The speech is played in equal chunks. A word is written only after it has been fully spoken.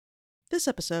This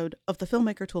episode of the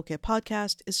Filmmaker Toolkit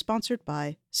podcast is sponsored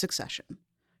by Succession.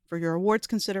 For your awards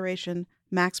consideration,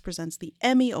 Max presents the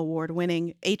Emmy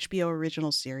Award-winning HBO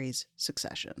original series,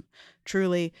 Succession.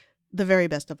 Truly, the very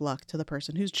best of luck to the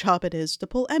person whose job it is to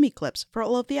pull Emmy clips for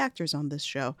all of the actors on this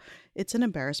show. It's an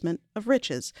embarrassment of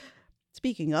riches.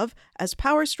 Speaking of, as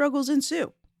power struggles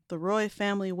ensue, the Roy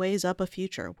family weighs up a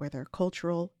future where their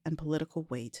cultural and political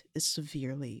weight is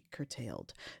severely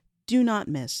curtailed. Do not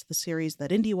miss the series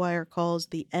that IndieWire calls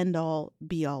the end-all,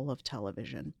 be-all of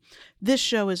television. This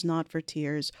show is not for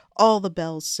tears. All the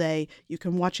bells say you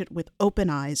can watch it with open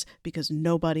eyes because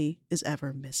nobody is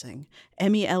ever missing.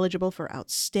 Emmy eligible for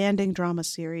Outstanding Drama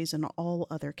Series and all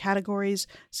other categories,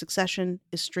 Succession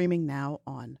is streaming now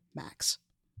on Max.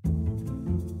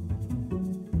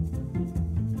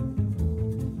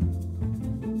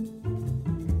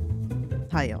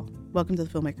 Hi, y'all. Welcome to the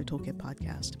Filmmaker Toolkit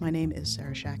podcast. My name is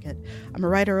Sarah Shackett. I'm a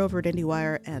writer over at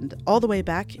IndieWire, and all the way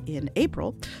back in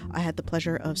April, I had the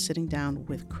pleasure of sitting down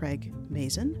with Craig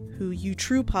Mazin, who you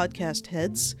true podcast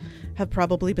heads have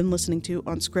probably been listening to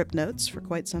on Script Notes for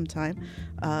quite some time.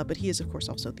 But he is, of course,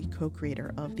 also the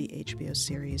co-creator of the HBO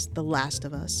series The Last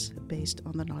of Us, based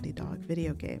on the Naughty Dog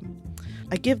video game.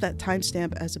 I give that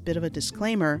timestamp as a bit of a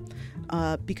disclaimer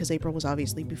because April was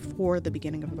obviously before the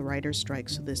beginning of the writer's strike,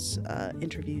 so this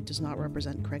interview does not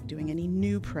represent Craig doing any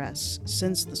new press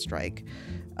since the strike.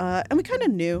 And we kind of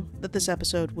knew that this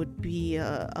episode would be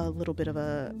a little bit of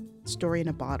a story in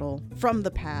a bottle from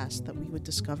the past that we would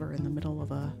discover in the middle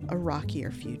of a rockier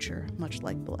future, much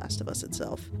like The Last of Us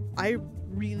itself. I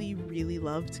really, really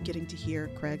loved getting to hear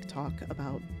Craig talk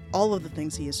about all of the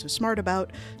things he is so smart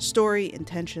about: story,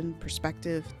 intention,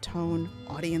 perspective, tone,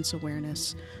 audience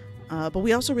awareness. But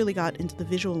we also really got into the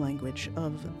visual language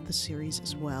of the series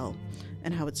as well,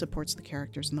 and how it supports the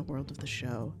characters in the world of the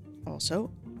show.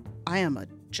 Also, I am a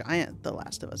giant The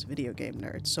Last of Us video game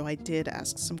nerd, so I did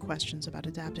ask some questions about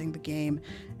adapting the game,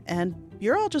 and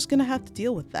you're all just going to have to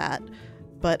deal with that.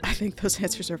 But I think those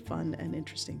answers are fun and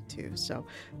interesting too, so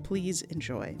please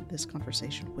enjoy this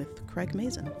conversation with Craig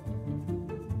Mazin.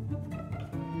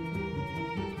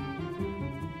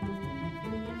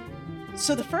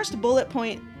 So the first bullet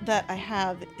point that I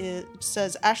have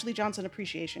says Ashley Johnson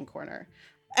Appreciation Corner.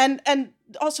 And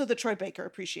also the Troy Baker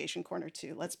Appreciation Corner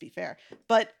too, let's be fair.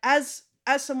 But as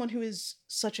someone who is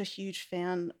such a huge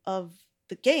fan of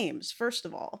the games, first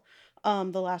of all,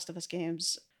 the Last of Us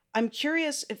games, I'm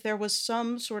curious if there was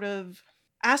some sort of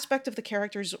aspect of the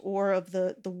characters or of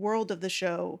the world of the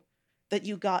show that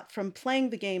you got from playing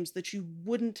the games that you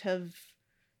wouldn't have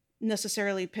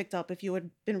necessarily picked up if you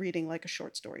had been reading like a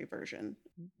short story version.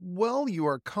 Well, you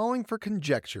are calling for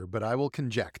conjecture, but I will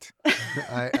conject.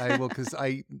 I will, because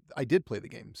I did play the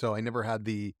game, so I never had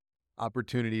the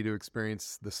opportunity to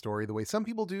experience the story the way some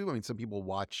people do. I mean, some people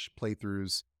watch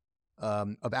playthroughs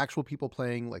of actual people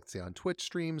playing, like say on Twitch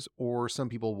streams, or some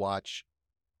people watch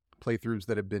playthroughs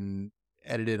that have been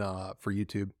edited for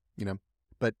YouTube,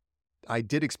 But I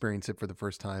did experience it for the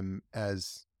first time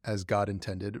as God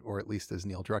intended, or at least as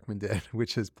Neil Druckmann did,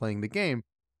 which is playing the game.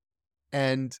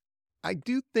 And I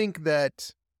do think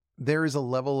that there is a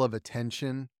level of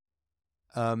attention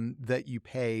that you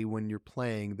pay when you're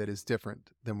playing that is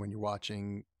different than when you're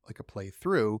watching like a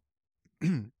playthrough.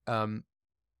 And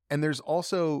there's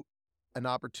also an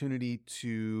opportunity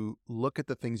to look at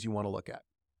the things you want to look at.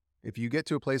 If you get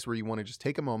to a place where you want to just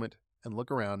take a moment and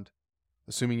look around,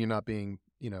 assuming you're not being,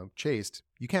 chased,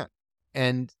 you can.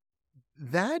 And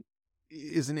that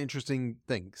is an interesting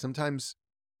thing. Sometimes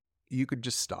you could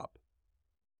just stop.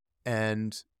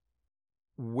 And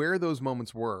where those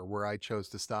moments were, where I chose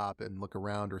to stop and look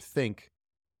around or think,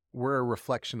 were a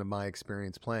reflection of my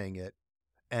experience playing it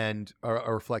and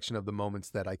a reflection of the moments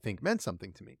that I think meant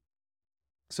something to me.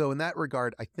 So in that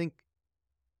regard, I think,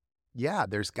 yeah,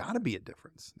 there's got to be a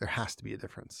difference. There has to be a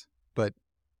difference. But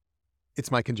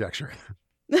it's my conjecture.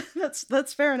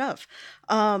 That's fair enough.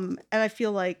 And I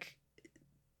feel like,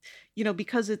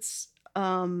 because it's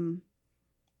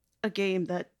a game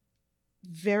that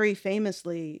very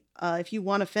famously, if you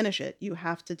want to finish it, you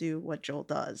have to do what Joel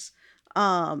does.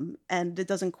 And it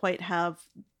doesn't quite have,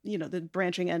 the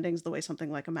branching endings the way something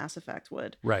like a Mass Effect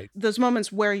would. Right. Those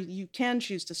moments where you can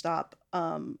choose to stop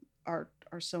are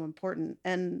so important.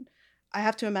 And I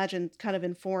have to imagine kind of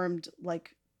informed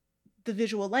like the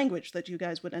visual language that you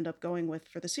guys would end up going with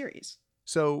for the series.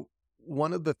 So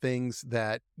one of the things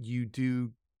that you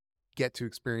do get to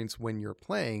experience when you're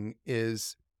playing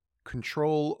is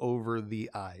control over the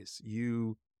eyes.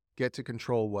 You get to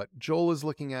control what Joel is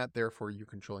looking at, therefore you're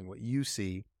controlling what you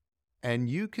see. And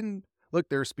you can look,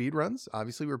 there are speed runs,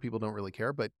 obviously, where people don't really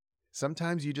care, but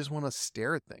sometimes you just want to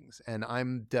stare at things. And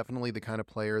I'm definitely the kind of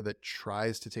player that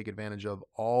tries to take advantage of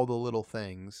all the little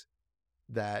things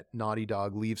that Naughty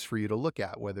Dog leaves for you to look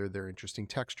at, whether they're interesting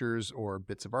textures or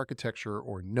bits of architecture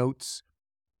or notes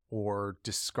or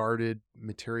discarded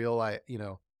material.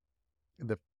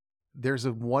 There's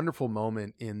a wonderful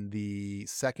moment in the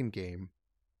second game,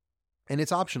 and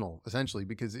it's optional essentially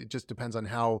because it just depends on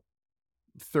how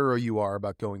thorough you are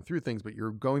about going through things, but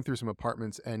you're going through some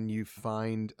apartments and you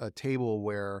find a table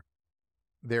where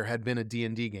there had been a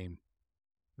D&D game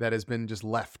that has been just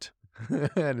left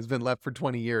and has been left for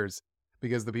 20 years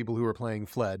because the people who were playing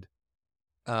fled.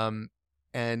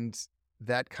 And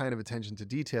that kind of attention to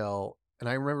detail. And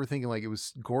I remember thinking like it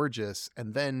was gorgeous.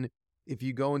 And then if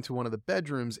you go into one of the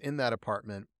bedrooms in that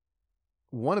apartment,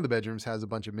 one of the bedrooms has a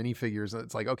bunch of minifigures. And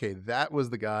it's like, okay, that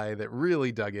was the guy that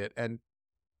really dug it. And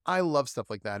I love stuff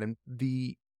like that. And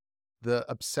the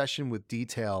obsession with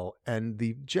detail and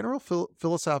the general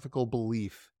philosophical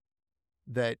belief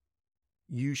that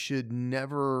you should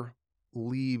never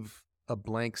leave a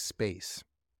blank space,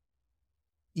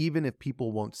 even if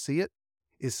people won't see it,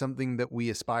 is something that we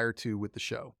aspire to with the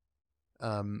show.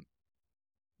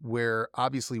 Where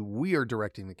obviously we are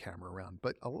directing the camera around,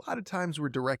 but a lot of times we're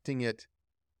directing it,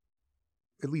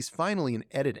 at least finally, in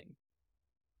editing.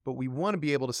 But we want to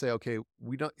be able to say, okay,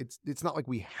 we don't. It's not like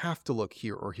we have to look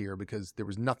here or here because there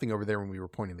was nothing over there when we were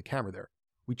pointing the camera there.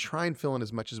 We try and fill in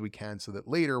as much as we can so that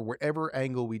later, wherever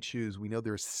angle we choose, we know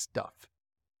there's stuff,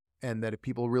 and that if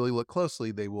people really look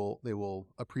closely, they will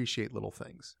appreciate little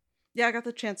things. Yeah, I got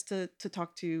the chance to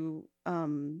talk to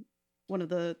one of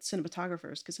the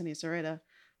cinematographers, Ksenia Zareta,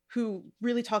 who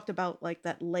really talked about like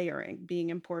that layering being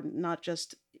important, not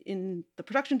just in the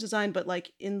production design, but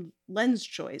like in lens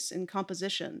choice, in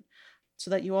composition, so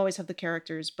that you always have the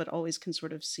characters, but always can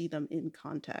sort of see them in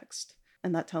context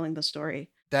and that telling the story.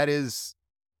 That is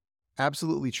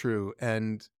absolutely true.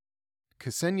 And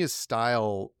Ksenia's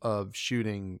style of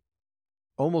shooting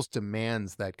almost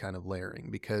demands that kind of layering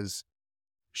because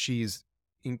she's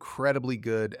incredibly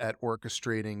good at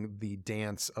orchestrating the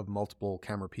dance of multiple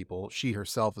camera people. She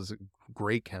herself is a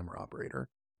great camera operator,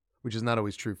 which is not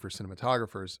always true for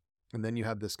cinematographers. And then you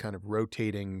have this kind of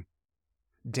rotating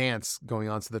dance going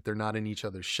on so that they're not in each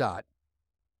other's shot.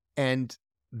 And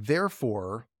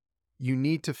therefore, you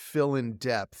need to fill in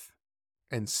depth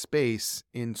and space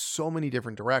in so many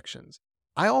different directions.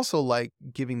 I also like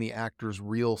giving the actors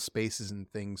real spaces and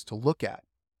things to look at.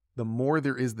 The more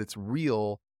there is that's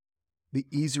real, the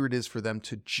easier it is for them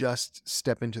to just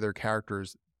step into their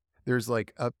characters. There's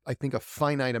like, I think, a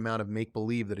finite amount of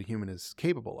make-believe that a human is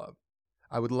capable of.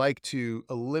 I would like to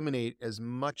eliminate as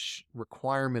much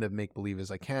requirement of make-believe as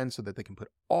I can so that they can put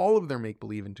all of their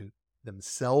make-believe into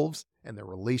themselves and their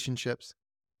relationships.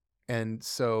 And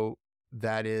so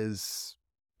that is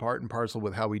part and parcel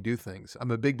with how we do things.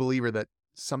 I'm a big believer that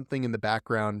something in the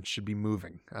background should be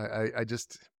moving. I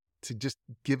just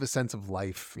give a sense of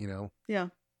life, you know? Yeah.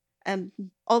 And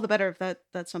all the better if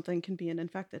that something can be an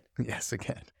infected. Yes,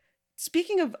 again.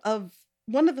 Speaking of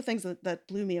one of the things that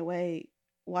blew me away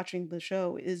watching the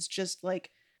show is just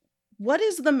like, what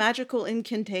is the magical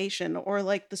incantation or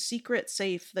like the secret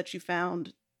safe that you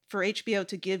found for HBO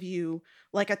to give you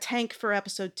like a tank for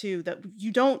episode 2 that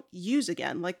you don't use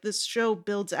again? Like this show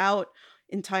builds out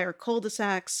entire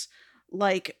cul-de-sacs,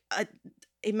 like a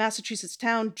Massachusetts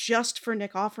town just for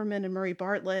Nick Offerman and Murray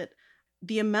Bartlett.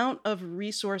 The amount of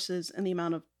resources and the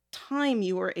amount of time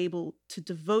you were able to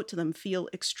devote to them feel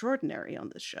extraordinary on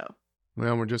this show.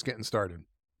 Well, we're just getting started,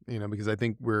 because I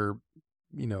think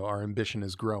our ambition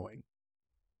is growing.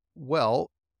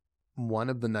 Well, one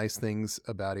of the nice things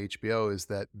about HBO is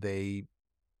that they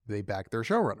back their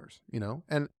showrunners,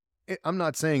 and I'm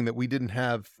not saying that we didn't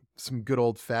have some good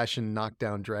old fashioned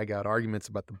knockdown, drag out arguments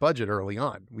about the budget early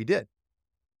on. We did.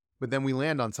 But then we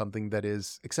land on something that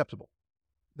is acceptable,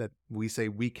 that we say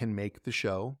we can make the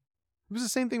show. It was the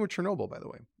same thing with Chernobyl, by the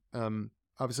way.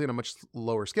 Obviously on a much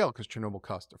lower scale because Chernobyl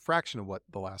cost a fraction of what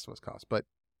The Last of Us cost. But,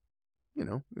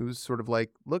 it was sort of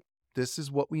like, look, this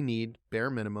is what we need, bare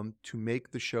minimum, to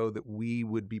make the show that we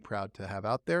would be proud to have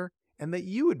out there and that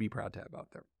you would be proud to have out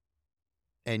there.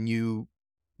 And you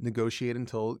negotiate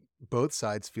until both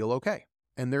sides feel okay.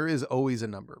 And there is always a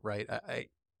number, right? I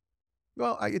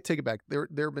take it back. There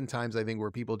have been times, I think,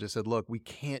 where people just said, look, we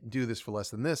can't do this for less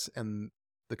than this. And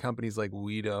the company's like,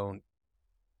 we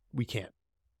can't.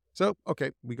 So,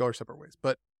 okay, we go our separate ways.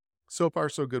 But so far,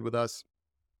 so good with us.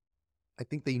 I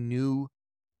think they knew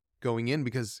going in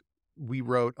because we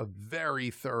wrote a very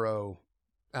thorough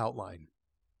outline.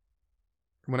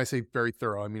 When I say very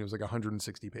thorough, I mean it was like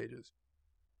 160 pages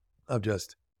of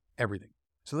just everything.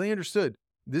 So they understood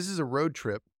this is a road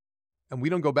trip and we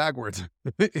don't go backwards.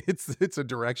 It's a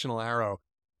directional arrow,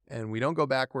 and we don't go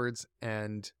backwards,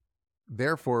 and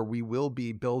therefore we will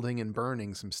be building and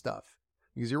burning some stuff.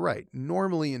 Because you're right.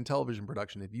 Normally in television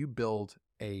production, if you build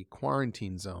a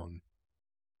quarantine zone,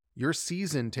 your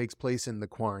season takes place in the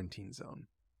quarantine zone,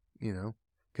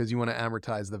 because you want to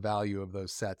amortize the value of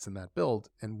those sets in that build,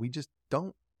 and we just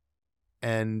don't.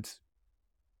 And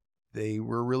they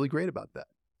were really great about that.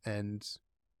 And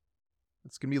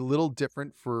it's going to be a little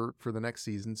different for the next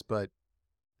seasons, but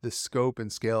the scope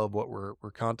and scale of what we're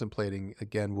contemplating,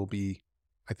 again, will be,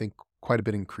 I think, quite a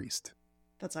bit increased.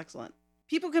 That's excellent.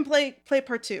 People can play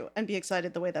part 2 and be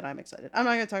excited the way that I'm excited. I'm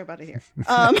not going to talk about it here.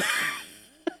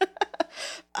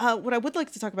 What I would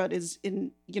like to talk about is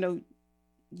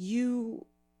you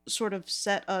sort of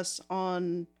set us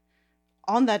on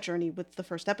that journey with the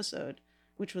first episode,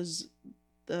 which was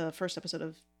the first episode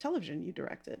of television you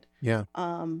directed. Yeah.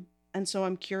 And so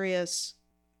I'm curious,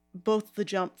 both the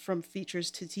jump from features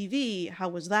to TV, how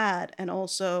was that? And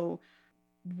also,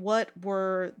 what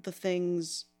were the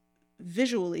things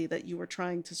visually that you were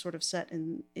trying to sort of set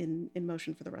in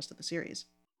motion for the rest of the series?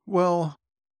 Well,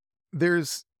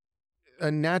 there's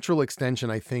a natural extension,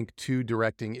 I think, to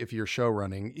directing if you're show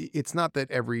running. It's not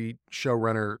that every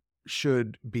showrunner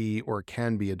should be or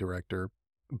can be a director,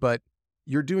 but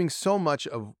you're doing so much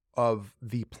of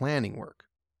the planning work,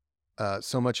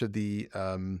 so much of the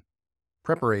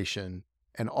preparation,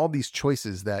 and all these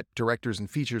choices that directors and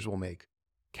features will make.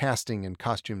 Casting and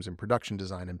costumes and production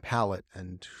design and palette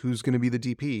and who's going to be the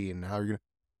DP and how you're going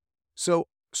to.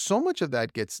 So much of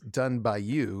that gets done by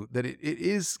you that it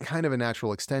is kind of a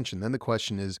natural extension. Then the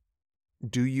question is,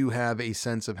 do you have a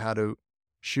sense of how to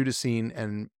shoot a scene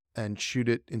and shoot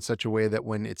it in such a way that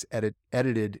when it's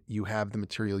edited, you have the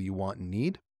material you want and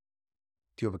need?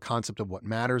 Do you have a concept of what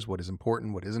matters, what is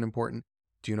important, what isn't important?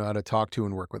 Do you know how to talk to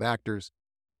and work with actors?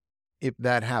 If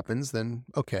that happens, then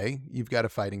okay, you've got a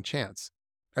fighting chance.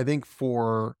 I think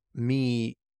for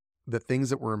me, the things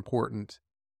that were important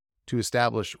to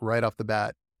establish right off the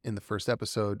bat in the first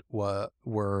episode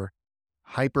were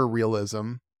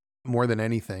hyper-realism more than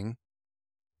anything,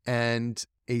 and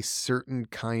a certain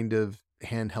kind of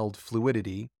handheld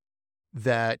fluidity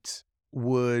that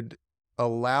would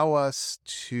allow us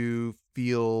to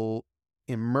feel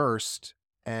immersed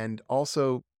and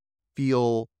also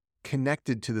feel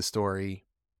connected to the story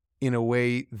in a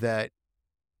way that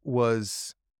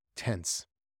was tense.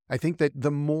 I think that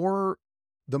the more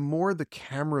the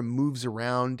camera moves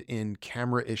around in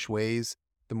camera-ish ways,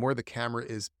 the more the camera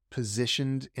is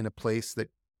positioned in a place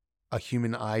that a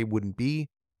human eye wouldn't be,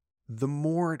 the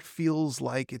more it feels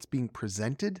like it's being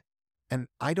presented. And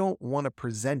I don't want to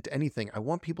present anything. I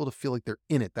want people to feel like they're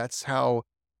in it. That's how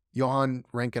Johan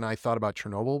Renck and I thought about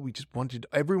Chernobyl. We just wanted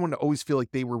everyone to always feel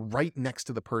like they were right next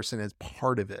to the person as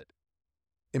part of it,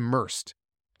 immersed.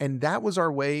 And that was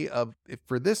our way of,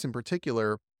 for this in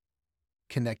particular,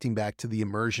 connecting back to the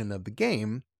immersion of the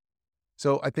game.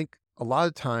 So I think a lot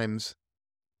of times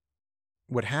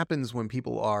what happens when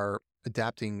people are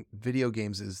adapting video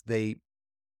games is they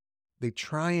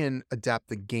try and adapt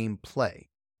the gameplay,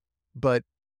 but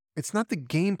it's not the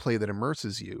gameplay that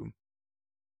immerses you.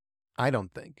 I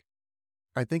don't think.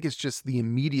 I think it's just the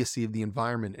immediacy of the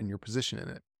environment and your position in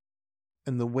it.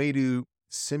 And the way to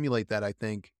simulate that, I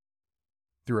think,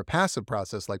 through a passive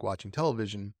process like watching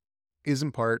television, is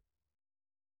in part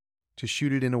to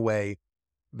shoot it in a way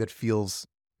that feels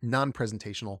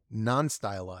non-presentational,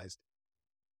 non-stylized,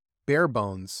 bare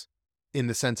bones in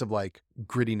the sense of like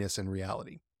grittiness and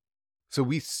reality. So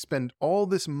we spend all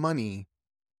this money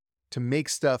to make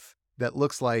stuff that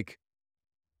looks like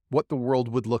what the world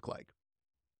would look like,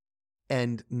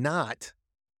 and not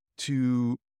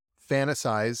to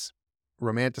fantasize,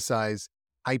 romanticize,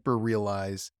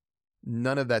 hyper-realize.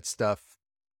 None of that stuff,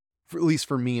 at least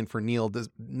for me and for Neil,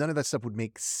 none of that stuff would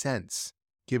make sense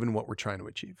given what we're trying to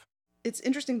achieve. It's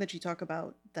interesting that you talk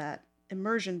about that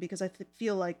immersion, because I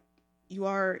feel like you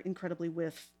are incredibly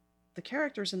with the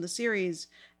characters in the series,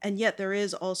 and yet there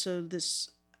is also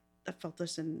this, I felt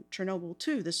this in Chernobyl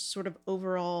too, this sort of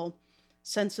overall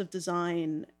sense of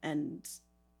design and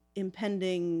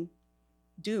impending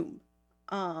doom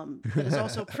that is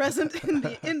also present in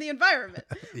the environment.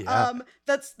 Yeah.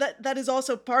 That is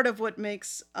also part of what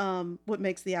makes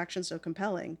the action so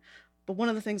compelling. But one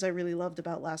of the things I really loved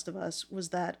about Last of Us was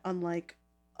that, unlike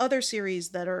other series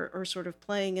that are sort of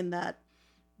playing in that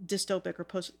dystopic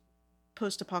or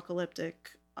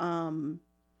post-apocalyptic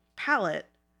palette,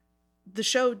 the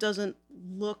show doesn't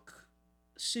look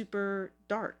super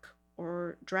dark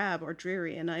or drab or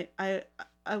dreary. And I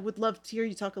would love to hear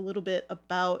you talk a little bit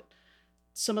about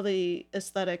some of the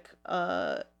aesthetic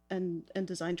and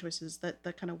design choices that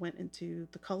kind of went into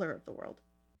the color of the world.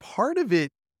 Part of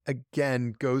it,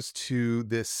 again, goes to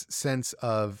this sense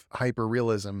of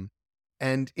hyperrealism.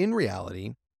 And in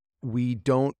reality, we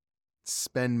don't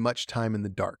spend much time in the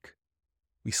dark.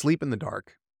 We sleep in the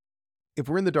dark. If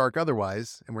we're in the dark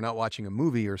otherwise, and we're not watching a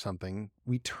movie or something,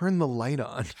 we turn the light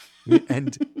on.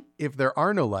 And if there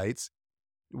are no lights,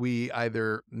 we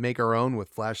either make our own with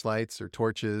flashlights or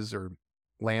torches or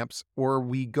lamps, or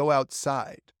we go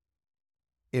outside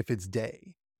if it's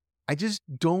day. I just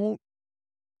don't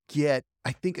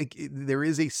I think there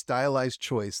is a stylized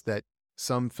choice that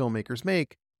some filmmakers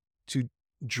make to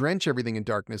drench everything in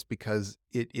darkness because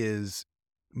it is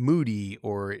moody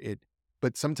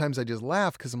but sometimes I just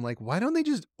laugh because I'm like, why don't they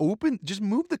just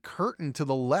move the curtain to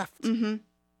the left?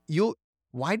 Mm-hmm.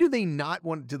 Why do they not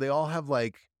do they all have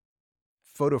like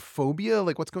photophobia?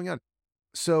 Like what's going on?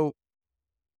 So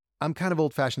I'm kind of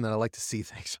old fashioned that I like to see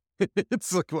things.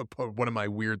 It's like one of my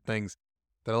weird things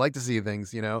that I like to see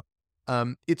things, you know?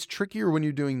 It's trickier when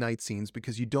you're doing night scenes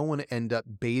because you don't want to end up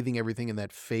bathing everything in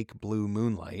that fake blue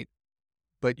moonlight,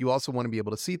 but you also want to be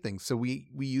able to see things. So we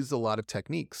use a lot of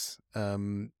techniques,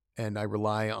 and I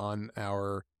rely on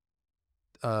our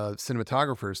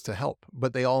cinematographers to help,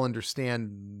 but they all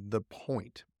understand the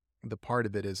point. The part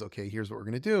of it is, okay, here's what we're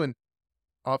going to do. And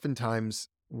oftentimes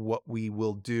what we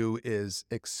will do is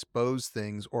expose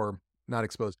things, or not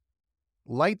expose,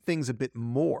 light things a bit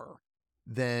more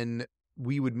than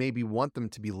we would maybe want them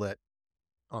to be lit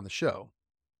on the show.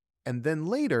 And then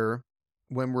later,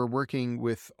 when we're working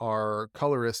with our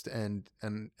colorist and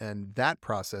that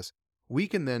process, we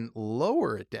can then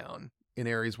lower it down in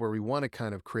areas where we want to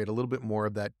kind of create a little bit more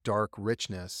of that dark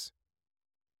richness,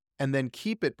 and then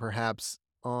keep it perhaps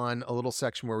on a little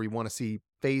section where we want to see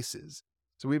faces.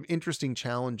 So we have interesting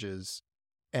challenges,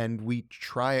 and we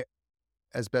try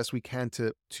as best we can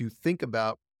to think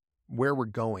about where we're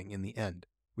going in the end.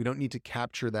 We don't need to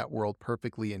capture that world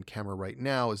perfectly in camera right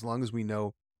now, as long as we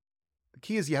know. The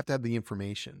key is you have to have the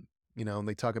information, you know, and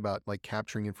they talk about like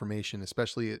capturing information,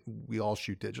 especially we all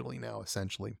shoot digitally now,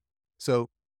 essentially. So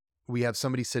we have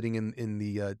somebody sitting in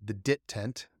the DIT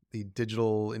tent, the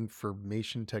Digital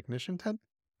Information Technician tent.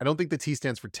 I don't think the T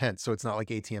stands for tent, so it's not like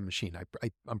ATM machine.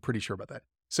 I'm pretty sure about that.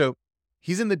 So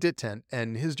he's in the DIT tent,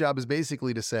 and his job is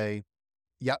basically to say,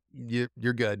 "Yep,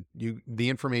 you're good. The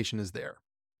information is there."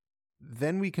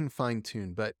 Then we can fine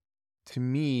tune. But to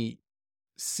me,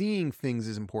 seeing things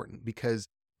is important because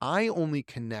I only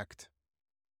connect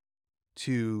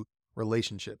to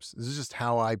relationships. This is just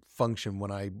how I function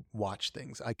when I watch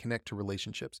things. I connect to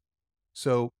relationships.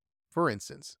 So, for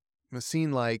instance, a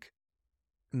scene like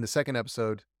in the second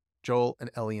episode, Joel and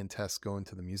Ellie and Tess go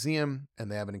into the museum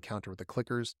and they have an encounter with the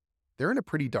clickers. They're in a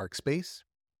pretty dark space.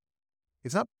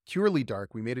 It's not purely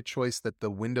dark. We made a choice that the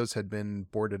windows had been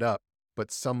boarded up,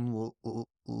 but some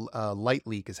light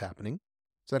leak is happening.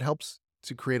 So that helps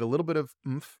to create a little bit of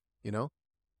oomph, you know.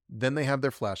 Then they have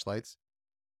their flashlights.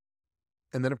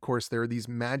 And then, of course, there are these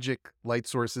magic light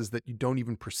sources that you don't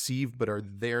even perceive but are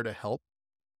there to help.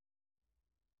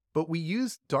 But we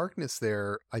use darkness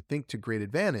there, I think, to great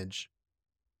advantage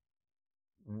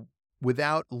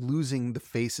without losing the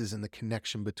faces and the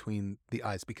connection between the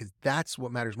eyes, because that's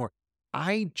what matters more.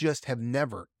 I just have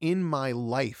never in my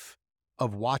life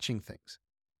of watching things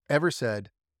ever said,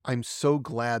 I'm so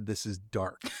glad this is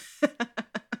dark.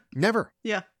 Never.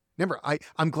 Yeah. Never.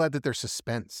 I'm glad that there's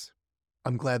suspense.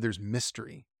 I'm glad there's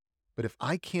mystery. But if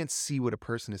I can't see what a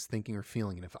person is thinking or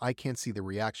feeling, and if I can't see the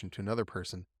reaction to another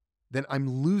person, then I'm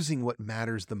losing what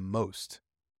matters the most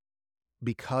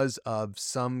because of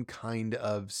some kind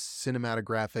of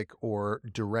cinematographic or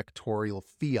directorial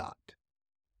fiat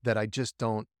that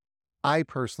I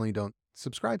personally don't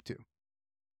subscribe to.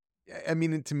 I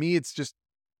mean, to me, it's just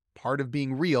part of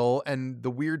being real. And the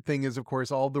weird thing is, of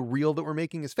course, all the real that we're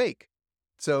making is fake.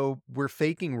 So we're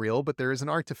faking real, but there is an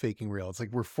art to faking real. It's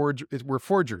like we're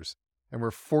forgers and we're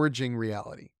forging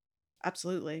reality.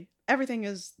 Absolutely. Everything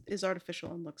is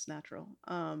artificial and looks natural.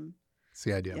 It's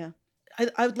the idea. Yeah.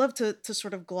 I would love to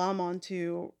sort of glom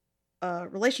onto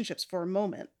relationships for a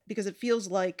moment, because it feels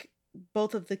like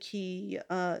both of the key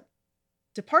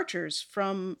departures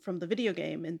from the video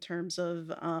game in terms of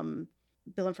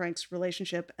Bill and Frank's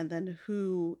relationship, and then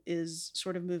who is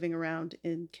sort of moving around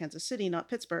in Kansas City, not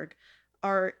Pittsburgh,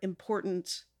 are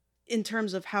important in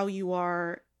terms of how you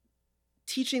are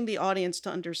teaching the audience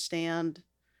to understand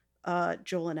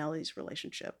Joel and Ellie's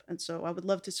relationship. And so I would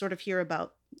love to sort of hear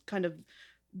about kind of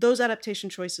those adaptation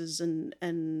choices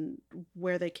and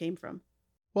where they came from.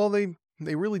 Well, they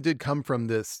really did come from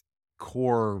this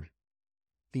core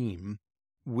theme,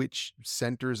 which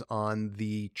centers on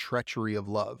the treachery of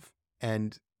love.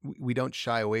 And we don't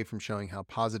shy away from showing how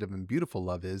positive and beautiful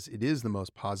love is. It is the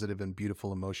most positive and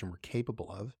beautiful emotion we're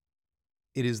capable of.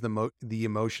 It is the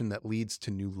emotion that leads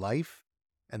to new life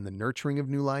and the nurturing of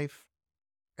new life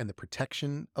and the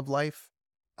protection of life.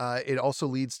 It also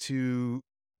leads to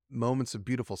moments of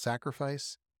beautiful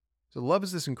sacrifice. So love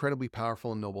is this incredibly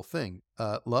powerful and noble thing.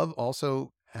 Love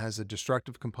also has a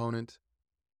destructive component.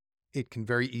 It can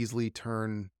very easily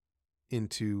turn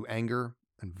into anger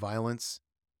and violence.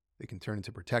 It can turn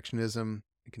into protectionism.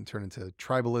 It can turn into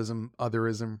tribalism,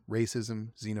 otherism, racism,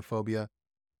 xenophobia.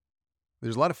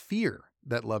 There's a lot of fear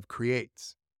that love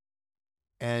creates.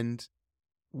 And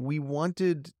we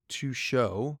wanted to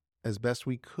show, as best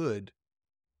we could,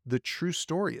 the true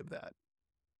story of that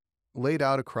laid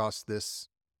out across this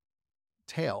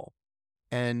tale.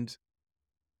 And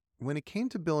when it came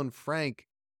to Bill and Frank,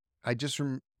 I just,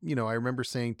 I remember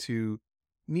saying to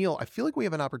Neil, I feel like we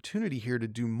have an opportunity here to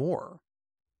do more.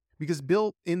 Because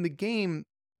Bill, in the game,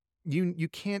 you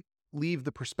can't leave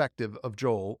the perspective of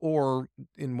Joel or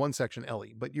in one section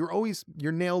Ellie, but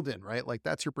you're nailed in, right? Like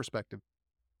that's your perspective.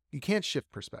 You can't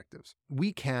shift perspectives.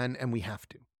 We can, and we have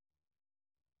to.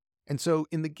 And so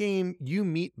in the game, you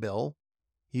meet Bill.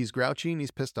 He's grouchy and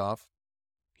he's pissed off.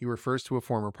 He refers to a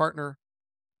former partner.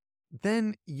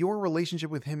 Then your relationship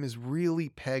with him is really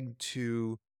pegged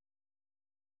to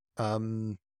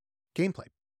gameplay.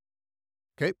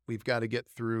 Okay, we've got to get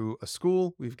through a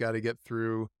school. We've got to get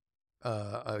through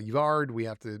a yard. We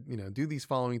have to, do these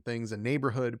following things, a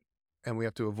neighborhood, and we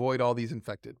have to avoid all these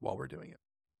infected while we're doing it.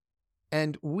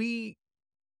 And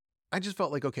I just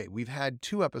felt like, okay, we've had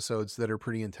 2 episodes that are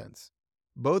pretty intense.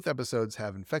 Both episodes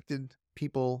have infected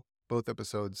people. Both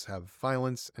episodes have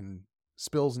violence and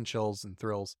spills and chills and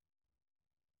thrills.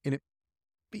 And it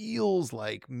feels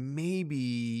like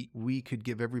maybe we could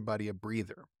give everybody a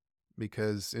breather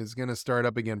because it's going to start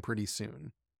up again pretty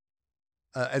soon.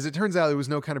 As it turns out, there was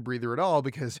no kind of breather at all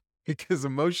because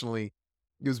emotionally,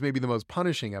 it was maybe the most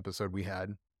punishing episode we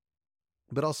had,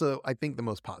 but also I think the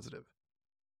most positive.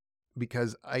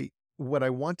 Because what I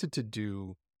wanted to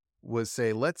do was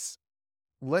say, let's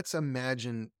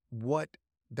imagine what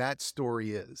that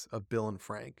story is of Bill and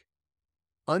Frank,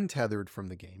 untethered from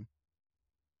the game,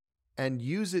 and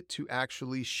use it to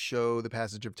actually show the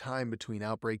passage of time between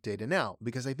outbreak date and now,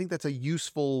 because I think that's a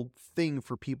useful thing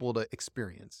for people to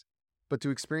experience, but to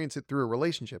experience it through a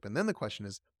relationship. And then the question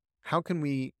is, how can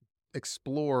we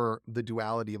explore the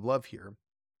duality of love here?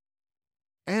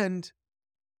 And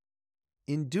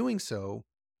in doing so,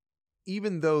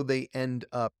 even though they end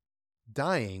up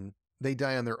dying, they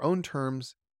die on their own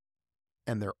terms,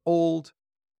 and they're old,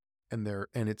 and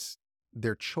it's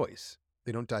their choice.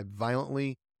 They don't die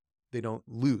violently. They don't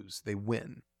lose. They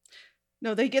win.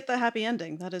 No, they get the happy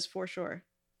ending. That is for sure.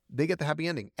 They get the happy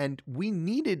ending. And we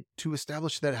needed to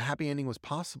establish that a happy ending was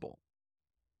possible,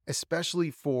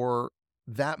 especially for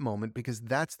that moment, because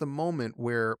that's the moment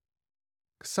where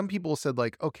some people said,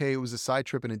 like, okay, it was a side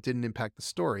trip and it didn't impact the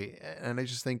story. And I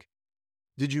just think,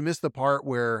 did you miss the part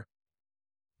where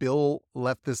Bill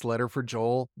left this letter for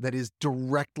Joel that is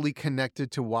directly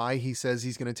connected to why he says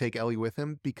he's going to take Ellie with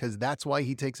him? Because that's why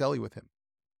he takes Ellie with him.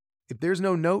 If there's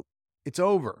no note, it's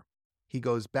over. He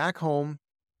goes back home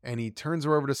and he turns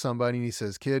her over to somebody and he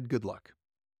says, kid, good luck.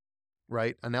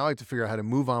 Right? And now I have to figure out how to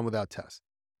move on without Tess.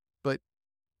 But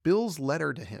Bill's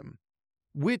letter to him,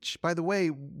 which, by the way,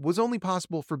 was only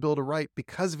possible for Bill to write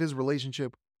because of his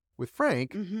relationship with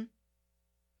Frank. Mm-hmm.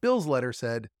 Bill's letter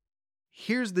said,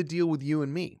 here's the deal with you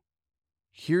and me.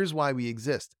 Here's why we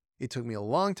exist. It took me a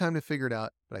long time to figure it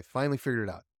out, but I finally figured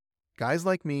it out. Guys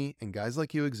like me and guys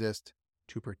like you exist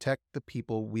to protect the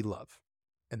people we love.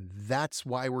 And that's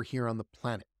why we're here on the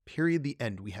planet. Period. The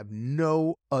end. We have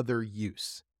no other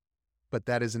use. But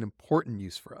that is an important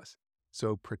use for us.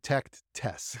 So protect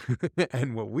Tess.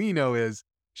 And what we know is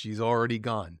she's already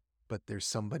gone, but there's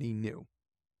somebody new.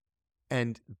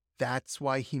 And that's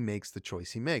why he makes the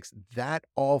choice he makes. That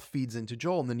all feeds into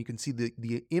Joel. And then you can see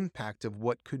the impact of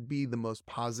what could be the most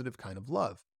positive kind of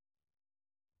love.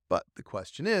 But the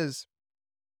question is,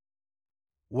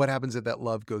 what happens if that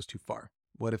love goes too far?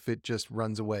 What if it just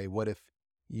runs away? What if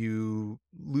you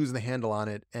lose the handle on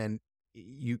it and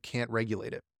you can't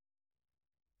regulate it?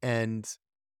 And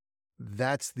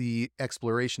that's the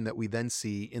exploration that we then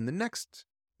see in the next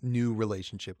new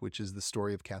relationship, which is the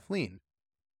story of Kathleen,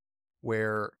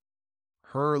 where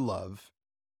her love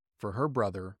for her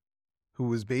brother, who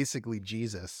was basically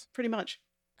Jesus, pretty much,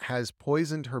 has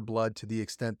poisoned her blood to the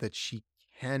extent that she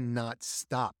cannot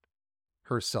stop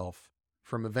herself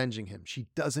from avenging him. She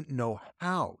doesn't know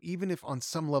how. Even if on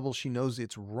some level she knows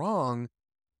it's wrong,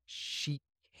 she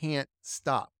can't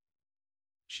stop.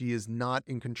 She is not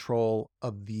in control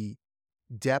of the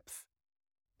depth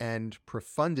and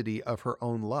profundity of her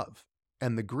own love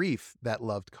and the grief that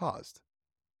love caused.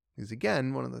 Because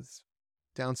again, one of the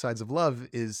downsides of love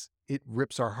is it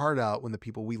rips our heart out when the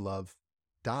people we love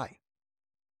die.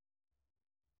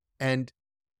 And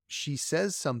she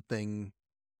says something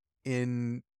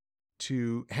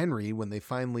to Henry when they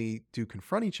finally do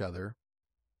confront each other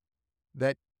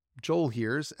that Joel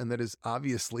hears and that is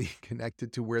obviously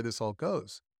connected to where this all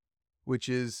goes, which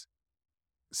is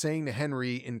saying to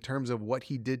Henry in terms of what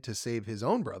he did to save his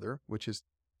own brother, which is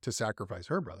to sacrifice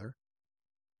her brother.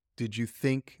 Did you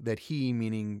think that he,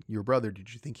 meaning your brother,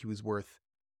 did you think he was worth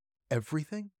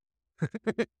everything?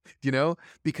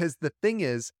 Because the thing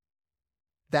is,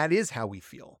 that is how we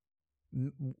feel.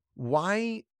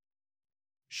 Why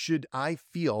should I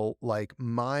feel like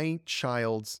my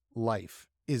child's life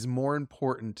is more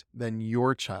important than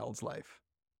your child's life?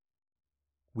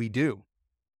 We do.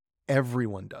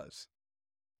 Everyone does.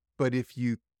 But if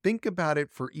you think about it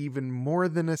for even more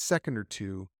than a second or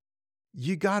two,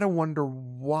 you gotta wonder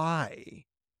why.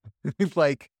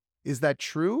 Like, is that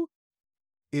true?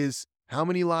 Is how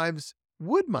many lives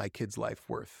would my kid's life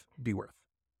be worth?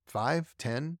 5,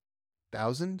 10,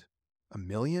 1,000,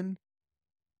 1,000,000?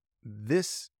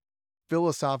 This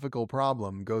philosophical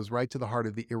problem goes right to the heart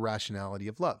of the irrationality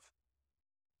of love.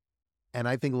 And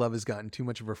I think love has gotten too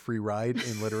much of a free ride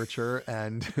in literature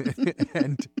and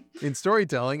and in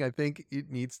storytelling. I think it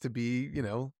needs to be,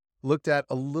 looked at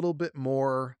a little bit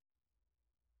more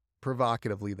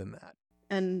provocatively than that.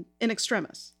 And in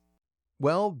extremis.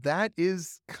 Well, that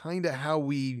is kind of how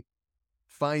we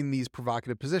find these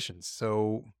provocative positions.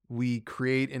 So we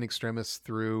create in extremis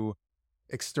through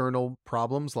external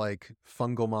problems like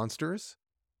fungal monsters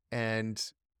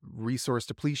and resource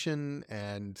depletion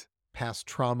and past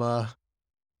trauma.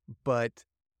 But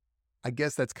I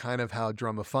guess that's kind of how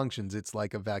drama functions. It's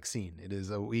like a vaccine. It is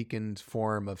a weakened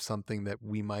form of something that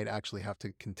we might actually have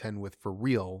to contend with for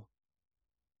real.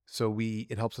 So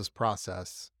it helps us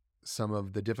process some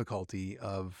of the difficulty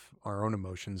of our own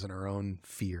emotions and our own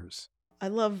fears. I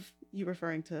love you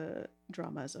referring to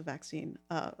drama as a vaccine.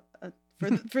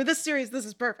 For this series, this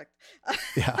is perfect.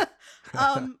 Yeah.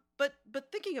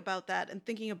 But thinking about that and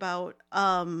thinking about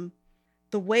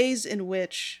the ways in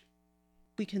which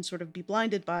we can sort of be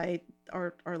blinded by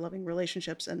our loving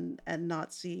relationships and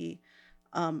not see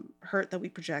hurt that we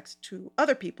project to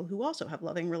other people who also have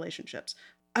loving relationships.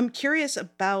 I'm curious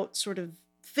about sort of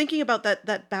thinking about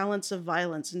that balance of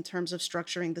violence in terms of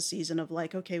structuring the season of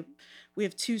like, okay, we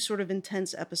have 2 sort of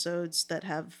intense episodes that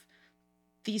have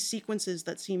these sequences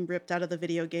that seem ripped out of the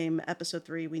video game. Episode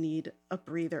 3, we need a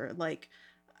breather. Like,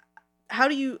 how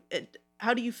do you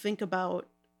think about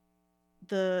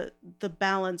the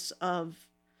balance of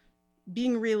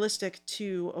being realistic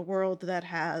to a world that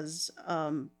has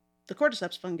the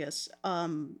cordyceps fungus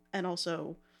and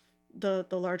also the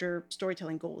larger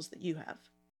storytelling goals that you have?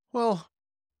 Well,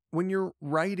 when you're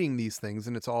writing these things,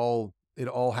 and it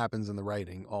all happens in the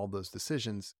writing, all those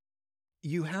decisions,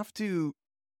 you have to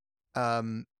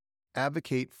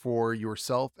advocate for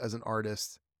yourself as an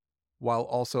artist while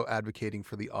also advocating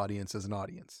for the audience as an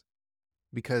audience.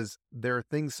 Because there are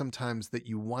things sometimes that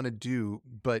you want to do,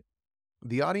 but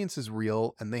the audience is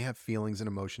real and they have feelings and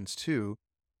emotions too.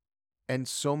 And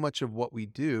so much of what we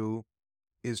do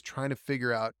is trying to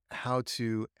figure out how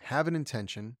to have an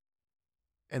intention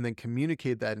and then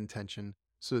communicate that intention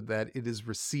so that it is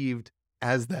received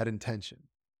as that intention.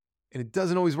 And it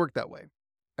doesn't always work that way.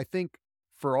 I think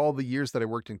for all the years that I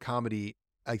worked in comedy,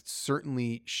 I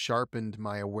certainly sharpened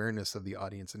my awareness of the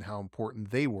audience and how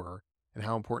important they were and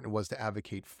how important it was to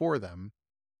advocate for them.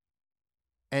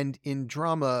 And in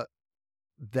drama,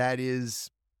 there's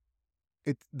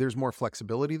more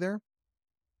flexibility there,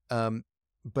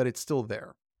 but it's still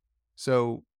there.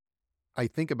 So I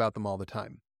think about them all the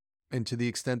time. And to the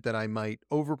extent that I might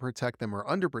overprotect them or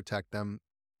underprotect them,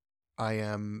 I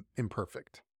am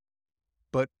imperfect.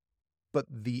 But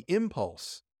the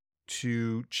impulse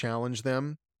to challenge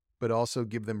them, but also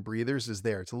give them breathers is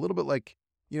there. It's a little bit like,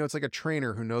 it's like a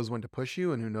trainer who knows when to push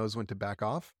you and who knows when to back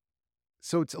off.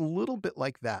 So it's a little bit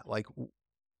like that. Like,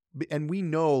 and we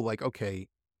know, like, okay,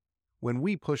 when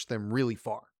we push them really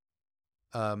far,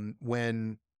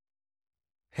 when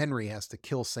Henry has to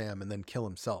kill Sam and then kill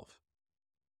himself,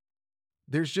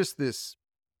 there's just this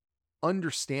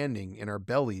understanding in our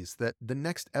bellies that the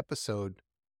next episode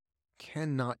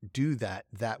cannot do that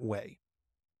way.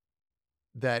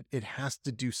 That it has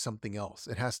to do something else.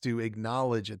 It has to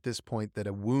acknowledge at this point that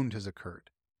a wound has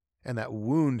occurred, and that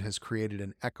wound has created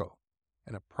an echo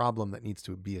and a problem that needs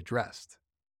to be addressed.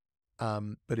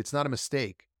 But it's not a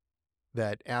mistake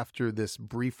that after this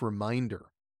brief reminder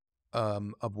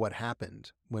of what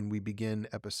happened when we begin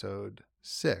episode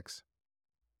 6,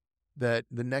 that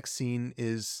the next scene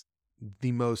is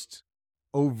the most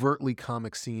overtly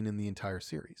comic scene in the entire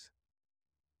series.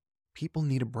 People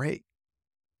need a break,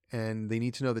 and they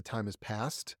need to know that time has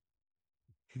passed.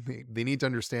 They need to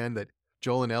understand that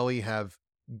Joel and Ellie have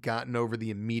gotten over the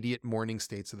immediate mourning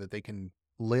state so that they can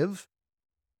live.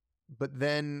 But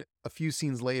then a few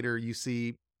scenes later, you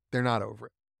see they're not over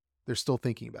it. They're still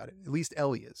thinking about it. At least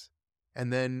Ellie is.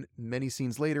 And then many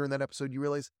scenes later in that episode, you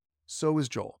realize so is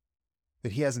Joel,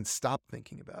 that he hasn't stopped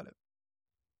thinking about it.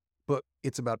 But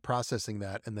it's about processing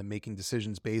that and then making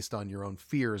decisions based on your own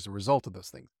fear as a result of those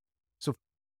things. So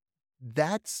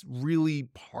that's really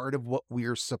part of what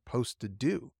we're supposed to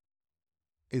do,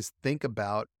 is think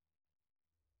about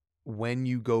when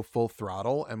you go full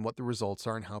throttle and what the results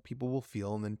are and how people will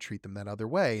feel, and then treat them that other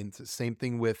way. And it's the same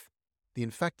thing with the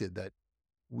infected, that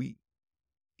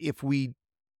if we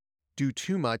do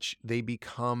too much, they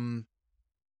become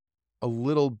a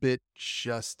little bit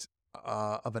just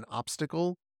of an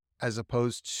obstacle, as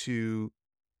opposed to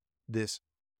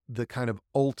the kind of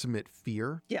ultimate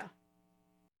fear. Yeah.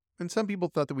 And some people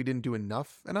thought that we didn't do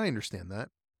enough, and I understand that.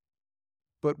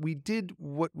 But we did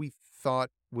what we thought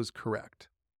was correct.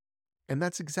 And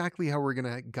that's exactly how we're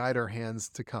going to guide our hands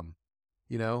to come.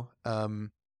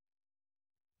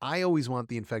 I always want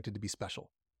the infected to be special.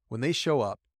 When they show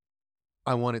up,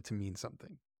 I want it to mean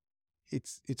something.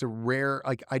 It's a rare,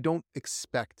 I don't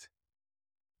expect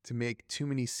to make too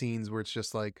many scenes where it's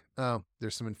just like, oh,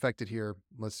 there's some infected here,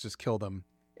 let's just kill them.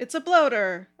 It's a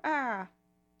bloater. Ah.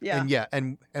 Yeah.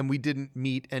 And we didn't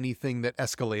meet anything that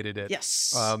escalated it.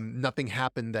 Yes. Nothing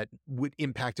happened that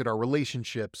impacted our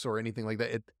relationships or anything like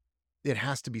that. It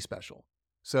has to be special.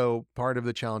 So part of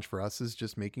the challenge for us is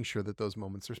just making sure that those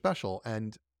moments are special.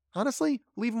 And honestly,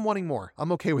 leave them wanting more.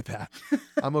 I'm okay with that.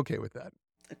 I'm okay with that.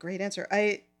 A great answer.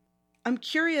 I'm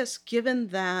curious, given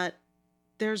that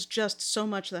there's just so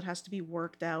much that has to be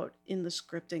worked out in the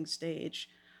scripting stage,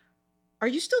 are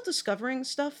you still discovering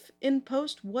stuff in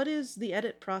post? What is the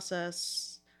edit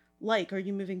process like? Are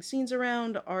you moving scenes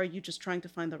around? Are you just trying to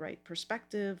find the right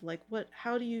perspective?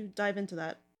 How do you dive into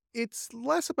that? It's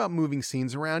less about moving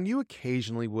scenes around. You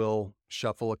occasionally will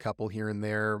shuffle a couple here and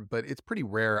there, but it's pretty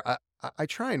rare. I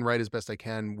try and write as best I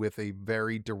can with a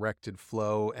very directed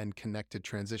flow and connected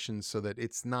transitions, so that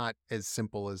it's not as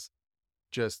simple as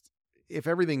just, if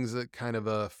everything's a kind of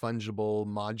a fungible,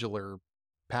 modular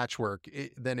patchwork,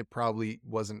 then it probably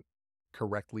wasn't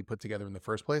correctly put together in the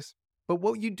first place. But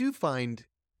what you do find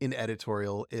in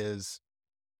editorial is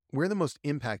where the most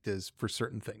impact is for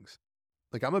certain things.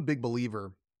 Like, I'm a big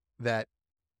believer that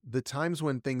the times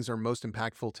when things are most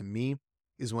impactful to me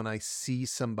is when I see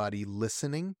somebody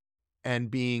listening and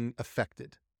being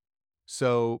affected.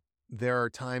 So there are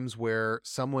times where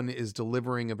someone is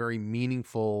delivering a very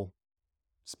meaningful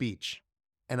speech,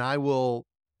 and I will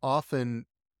often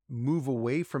move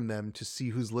away from them to see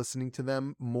who's listening to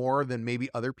them more than maybe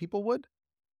other people would,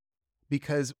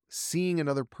 because seeing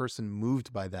another person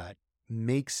moved by that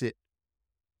makes it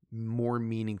more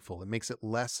meaningful. It makes it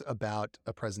less about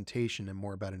a presentation and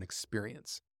more about an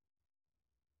experience.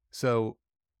 So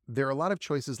there are a lot of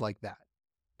choices like that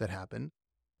happen.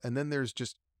 And then there's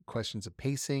just questions of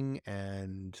pacing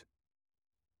and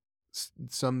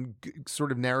some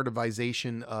sort of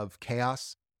narrativization of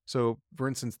chaos. So, for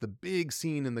instance, the big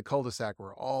scene in the cul-de-sac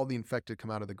where all the infected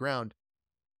come out of the ground,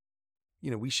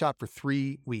 we shot for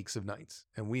 3 weeks of nights,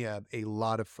 and we have a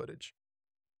lot of footage.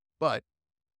 But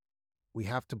we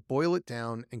have to boil it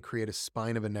down and create a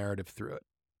spine of a narrative through it.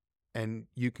 And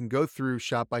you can go through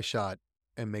shot by shot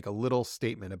and make a little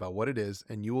statement about what it is,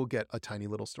 and you will get a tiny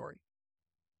little story.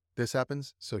 This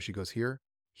happens, so she goes here.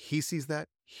 He sees that,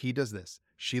 he does this.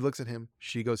 She looks at him,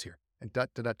 she goes here. And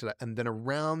And then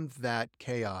around that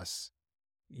chaos,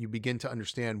 you begin to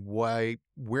understand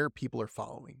where people are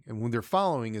following. And when they're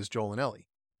following is Joel and Ellie.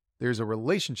 There's a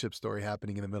relationship story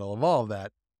happening in the middle of all of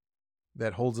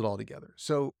that holds it all together.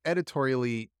 So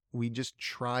editorially, we just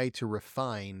try to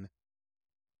refine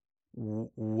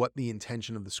what the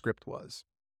intention of the script was.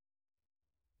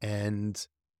 And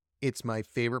it's my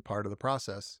favorite part of the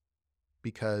process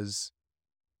because,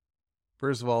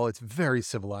 first of all, it's very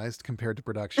civilized compared to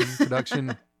production.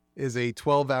 Production is a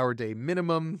 12-hour day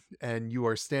minimum, and you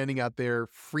are standing out there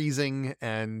freezing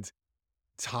and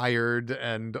tired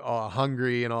and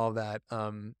hungry and all that.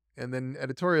 And then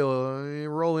editorial, you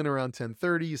roll in around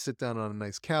 10:30, you sit down on a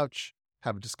nice couch,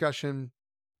 have a discussion,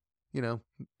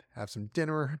 have some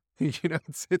dinner.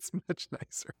 It's much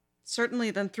nicer.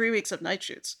 Certainly than 3 weeks of night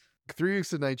shoots. 3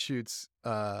 weeks of night shoots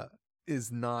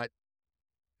is not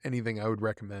anything I would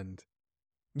recommend.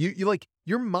 You like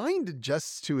your mind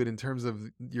adjusts to it in terms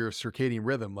of your circadian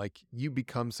rhythm. Like you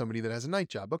become somebody that has a night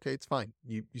job. Okay, it's fine.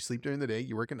 You sleep during the day,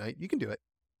 you work at night, you can do it.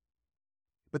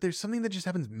 But there's something that just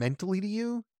happens mentally to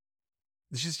you.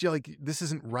 It's just you're like, this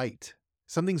isn't right.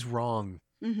 Something's wrong.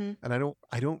 Mm-hmm. And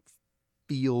I don't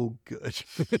feel good.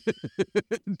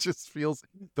 It just feels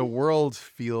the world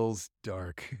feels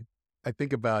dark. I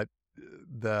think about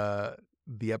the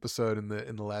the episode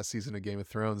in the last season of Game of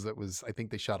Thrones that was, I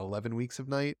think they shot 11 weeks of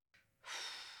night.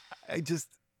 I just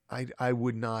I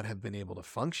would not have been able to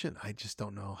function. I just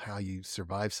don't know how you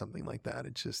survive something like that.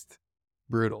 It's just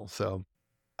brutal. So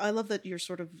I love that you're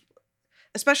sort of,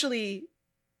 especially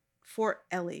for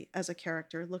Ellie as a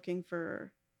character, looking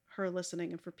for her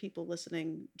listening and for people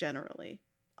listening generally.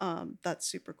 That's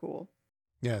super cool.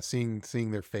 yeah, seeing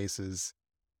their faces.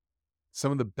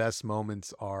 Some of the best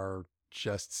moments are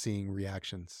just seeing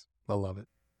reactions. I love it.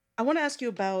 I want to ask you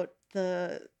about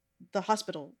the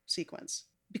hospital sequence,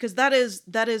 because that is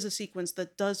a sequence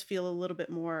that does feel a little bit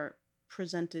more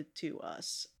presented to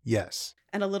us Yes.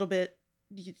 and a little bit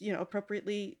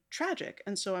appropriately tragic.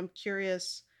 And so I'm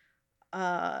curious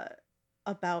uh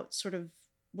about sort of,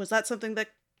 was that something that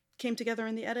came together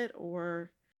in the edit,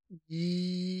 or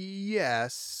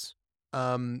Yes.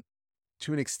 Um,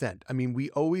 to an extent. I mean, we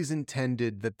always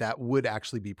intended that that would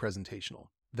actually be presentational.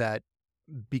 That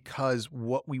because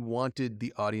what we wanted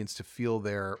the audience to feel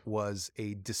there was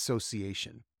a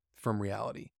dissociation from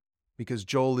reality. Because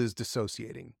Joel is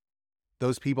dissociating.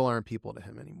 Those people aren't people to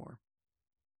him anymore.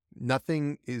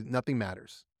 Nothing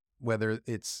matters. Whether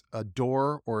it's a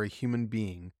door or a human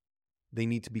being, they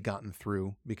need to be gotten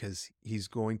through because he's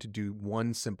going to do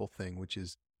one simple thing, which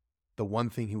is the one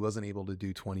thing he wasn't able to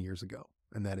do 20 years ago,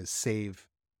 and that is save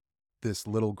this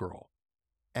little girl.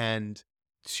 And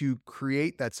to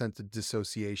create that sense of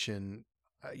dissociation,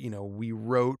 we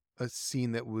wrote a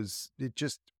scene that was, it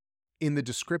just in the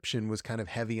description was kind of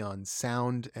heavy on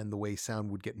sound and the way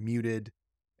sound would get muted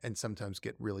and sometimes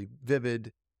get really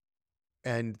vivid.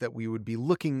 And that we would be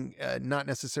looking not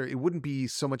necessarily, it wouldn't be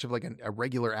so much of like a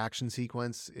regular action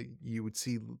sequence. You would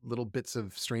see little bits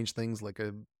of strange things like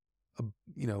a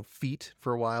feet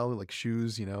for a while, like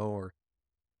shoes, or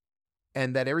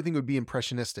and that everything would be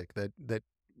impressionistic, that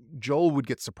Joel would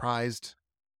get surprised,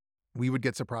 we would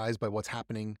get surprised by what's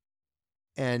happening.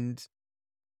 And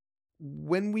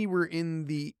when we were in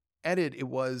the edit, it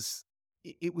was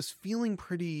feeling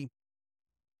pretty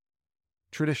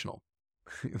traditional.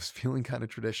 It was feeling kind of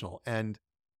traditional, and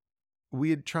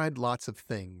we had tried lots of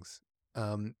things,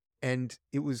 and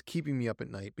it was keeping me up at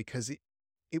night because it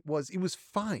was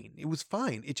fine. It was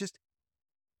fine.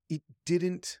 It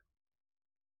didn't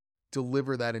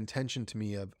deliver that intention to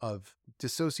me of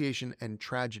dissociation and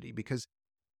tragedy, because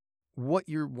what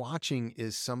you're watching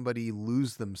is somebody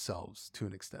lose themselves to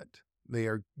an extent. They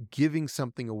are giving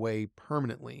something away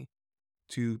permanently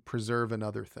to preserve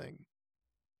another thing.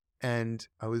 And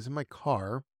I was in my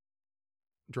car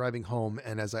driving home,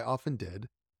 and as I often did,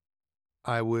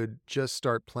 I would just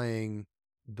start playing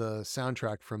the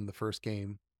soundtrack from the first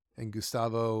game and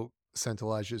Gustavo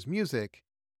Santaolage's music.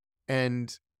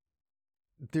 And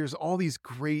there's all these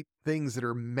great things that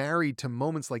are married to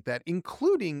moments like that,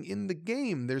 including in the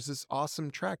game. There's this awesome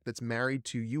track that's married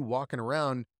to you walking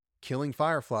around killing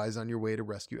fireflies on your way to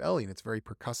rescue Ellie. And it's very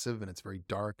percussive and it's very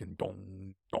dark and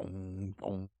dong, dong,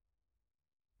 dong.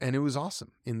 And it was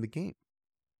awesome in the game.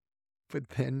 But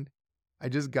then I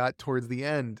just got towards the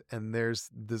end and there's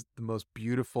the most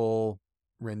beautiful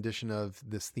rendition of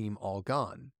this theme, All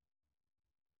Gone,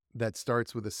 that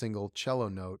starts with a single cello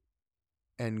note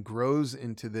and grows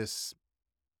into this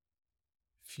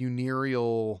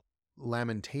funereal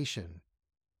lamentation.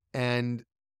 And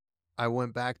I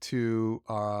went back to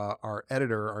our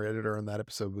editor. Our editor on that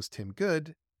episode was Tim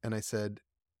Good. And I said,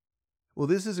 well,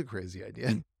 this is a crazy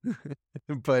idea,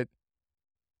 but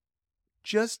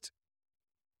just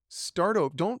start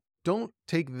over. Don't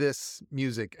take this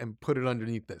music and put it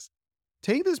underneath this.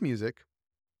 Take this music,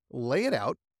 lay it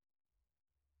out,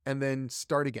 and then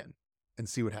start again and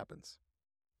see what happens.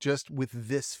 Just with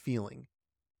this feeling.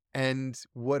 And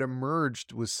what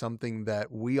emerged was something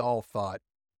that we all thought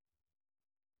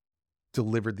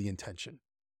delivered the intention.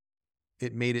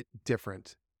 It made it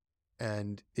different,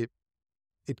 and it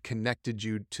connected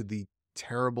you to the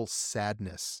terrible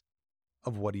sadness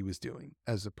of what he was doing,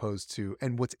 as opposed to,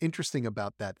 and what's interesting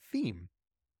about that theme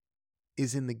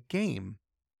is in the game,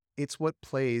 it's what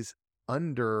plays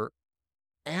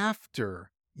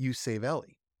after you save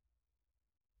Ellie.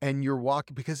 And you're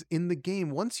walking, because in the game,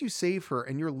 once you save her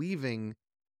and you're leaving,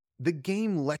 the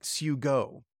game lets you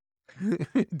go.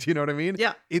 Do you know what I mean?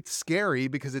 Yeah. It's scary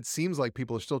because it seems like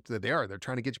people are still, they're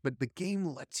trying to get you, but the game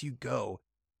lets you go.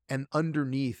 And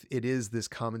underneath it is this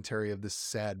commentary of this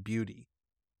sad beauty.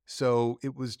 So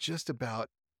it was just about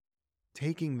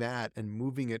taking that and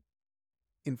moving it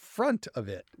in front of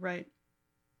it. Right.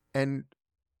 And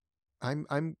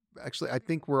I'm actually, I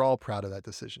think we're all proud of that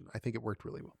decision. I think it worked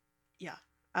really well. Yeah,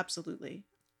 absolutely.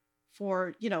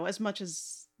 For, as much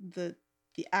as the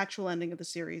actual ending of the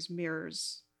series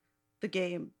mirrors the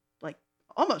game, like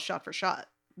almost shot for shot,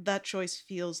 that choice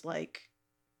feels like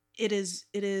it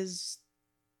is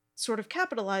sort of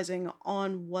capitalizing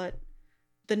on what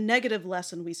the negative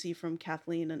lesson we see from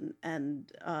Kathleen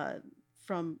and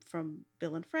from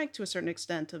Bill and Frank to a certain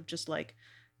extent, of just like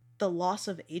the loss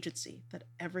of agency that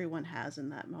everyone has in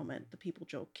that moment. The people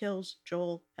Joel kills,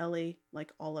 Joel, Ellie,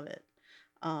 like all of it.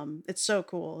 It's so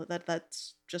cool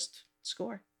that's just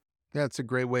score. Yeah, it's a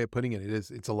great way of putting it.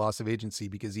 It's a loss of agency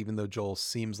because even though Joel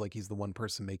seems like he's the one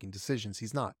person making decisions,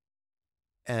 he's not.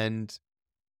 And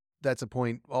that's a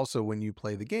point also when you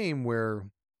play the game where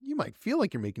you might feel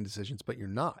like you're making decisions, but you're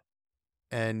not.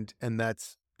 And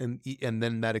that's and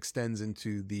then that extends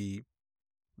into the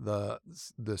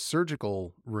the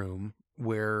surgical room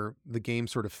where the game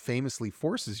sort of famously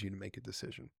forces you to make a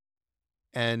decision.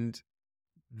 And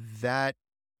that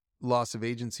loss of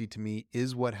agency to me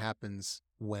is what happens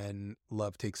when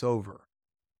love takes over.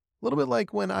 A little bit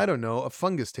like when, I don't know, a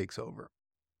fungus takes over.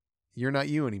 You're not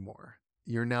you anymore.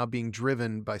 You're now being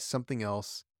driven by something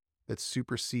else that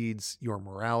supersedes your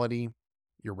morality,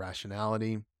 your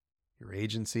rationality, your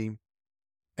agency.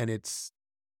 And it's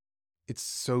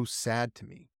so sad to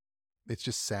me. It's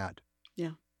just sad.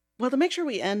 Yeah. Well, to make sure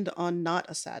we end on not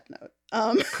a sad note.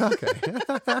 Okay.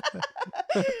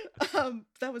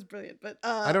 That was brilliant, but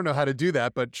I don't know how to do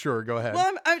that, but sure, go ahead.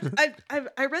 well,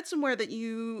 I read somewhere that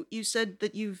you said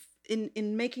that you've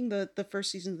in making the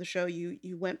first season of the show,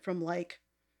 you went from like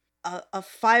a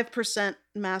 5%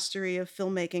 mastery of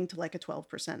filmmaking to like a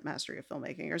 12% mastery of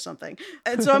filmmaking or something.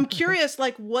 And so I'm curious,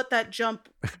 like, what that jump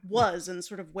was and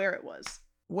sort of where it was.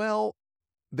 Well,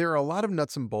 there are a lot of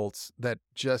nuts and bolts that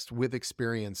just with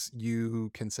experience, you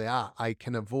can say, I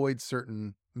can avoid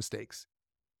certain mistakes.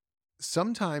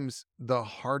 Sometimes the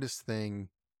hardest thing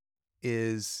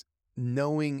is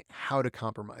knowing how to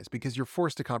compromise because you're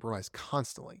forced to compromise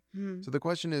constantly. Hmm. So the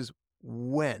question is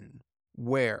when,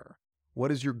 where,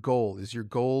 what is your goal? Is your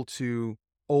goal to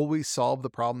always solve the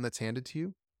problem that's handed to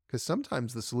you? Because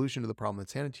sometimes the solution to the problem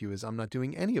that's handed to you is I'm not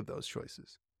doing any of those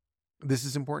choices. This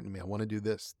is important to me. I want to do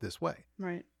this way.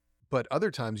 Right. But other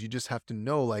times you just have to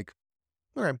know, like,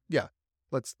 all right, yeah,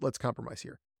 let's compromise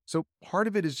here. So part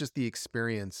of it is just the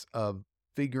experience of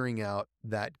figuring out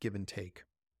that give and take.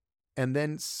 And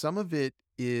then some of it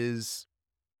is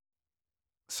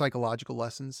psychological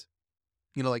lessons.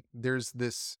 Like there's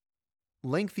this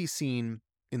lengthy scene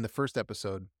in the first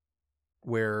episode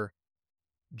where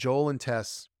Joel and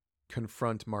Tess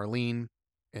confront Marlene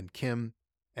and Kim,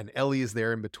 and Ellie is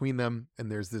there in between them. And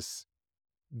there's this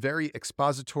very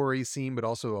expository scene, but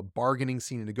also a bargaining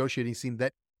scene, a negotiating scene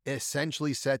that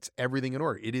essentially sets everything in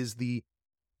order. It is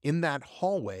in that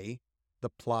hallway, the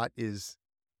plot is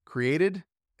created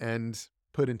and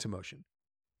put into motion.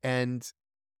 And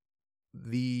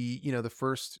the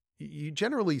first, you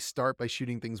generally start by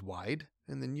shooting things wide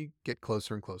and then you get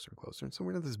closer and closer and closer. And so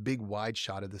we're in this big wide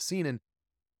shot of the scene. And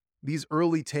these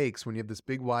early takes, when you have this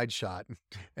big wide shot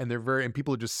and and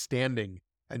people are just standing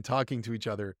and talking to each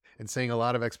other and saying a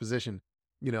lot of exposition,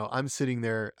 I'm sitting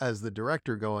there as the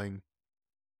director going,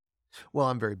 well,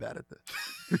 I'm very bad at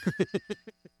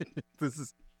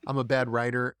this. I'm a bad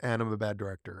writer and I'm a bad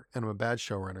director and I'm a bad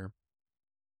showrunner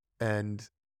and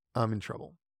I'm in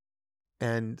trouble.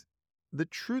 And the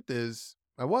truth is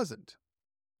I wasn't.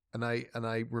 And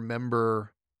I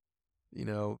remember,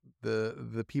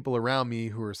 the people around me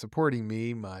who are supporting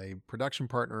me, my production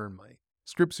partner and my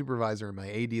script supervisor and my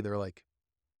AD, they're like,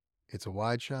 it's a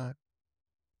wide shot.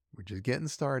 We're just getting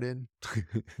started.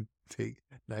 Take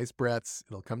nice breaths.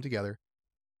 It'll come together.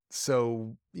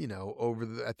 So,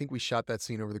 I think we shot that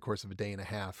scene over the course of a day and a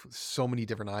half, so many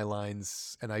different eye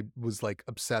lines. And I was like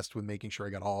obsessed with making sure I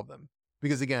got all of them.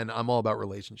 Because again, I'm all about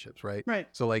relationships, right? Right.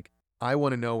 So like, I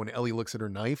want to know when Ellie looks at her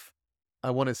knife,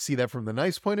 I want to see that from the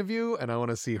knife's point of view. And I want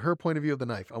to see her point of view of the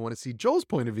knife. I want to see Joel's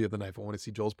point of view of the knife. I want to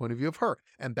see Joel's point of view of her,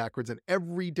 and backwards, and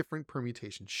every different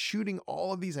permutation, shooting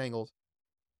all of these angles.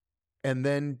 And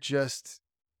then just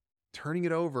turning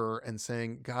it over and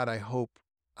saying, God, I hope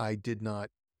I did not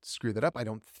screw that up. I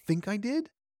don't think I did,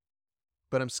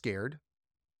 but I'm scared.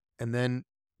 And then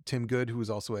Tim Good, who was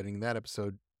also editing that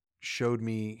episode, showed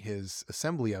me his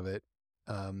assembly of it.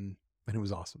 And it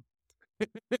was awesome.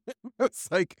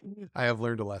 It's like, I have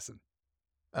learned a lesson.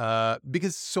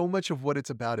 Because so much of what it's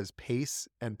about is pace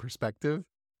and perspective.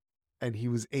 And he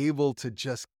was able to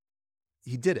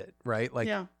he did it, right? Like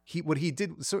Yeah. what he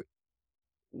did. So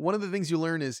one of the things you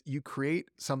learn is you create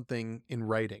something in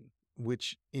writing,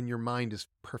 which in your mind is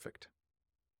perfect.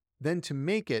 Then to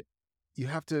make it, you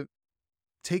have to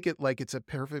take it like it's a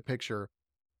perfect picture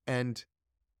and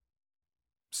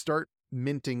start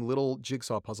minting little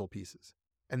jigsaw puzzle pieces.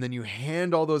 And then you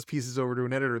hand all those pieces over to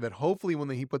an editor that hopefully when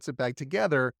he puts it back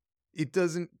together, it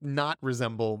doesn't not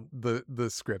resemble the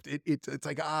script. It's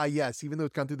like, yes, even though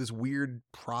it's gone through this weird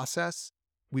process,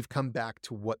 we've come back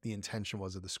to what the intention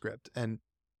was of the script. And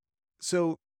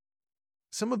so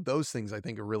some of those things I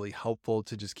think are really helpful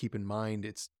to just keep in mind.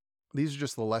 These are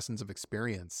just the lessons of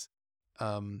experience.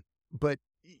 But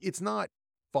it's not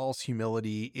false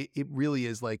humility. It really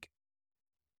is like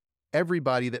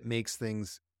everybody that makes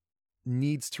things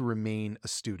needs to remain a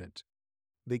student.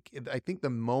 I think the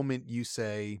moment you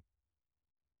say,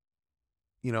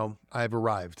 I've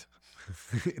arrived,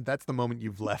 that's the moment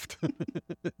you've left.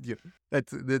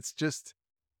 That's just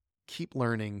keep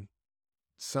learning.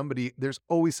 There's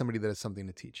always somebody that has something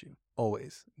to teach you.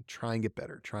 Always try and get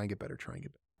better. Try and get better. Try and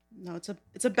get better. No,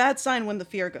 it's a bad sign when the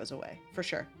fear goes away, for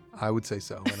sure. I would say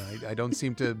so, and I don't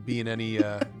seem to be in any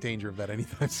danger of that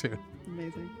anytime soon.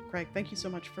 Amazing. Craig, thank you so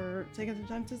much for taking some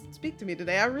time to speak to me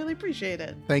today. I really appreciate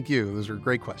it. Thank you. Those were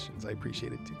great questions. I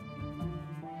appreciate it too.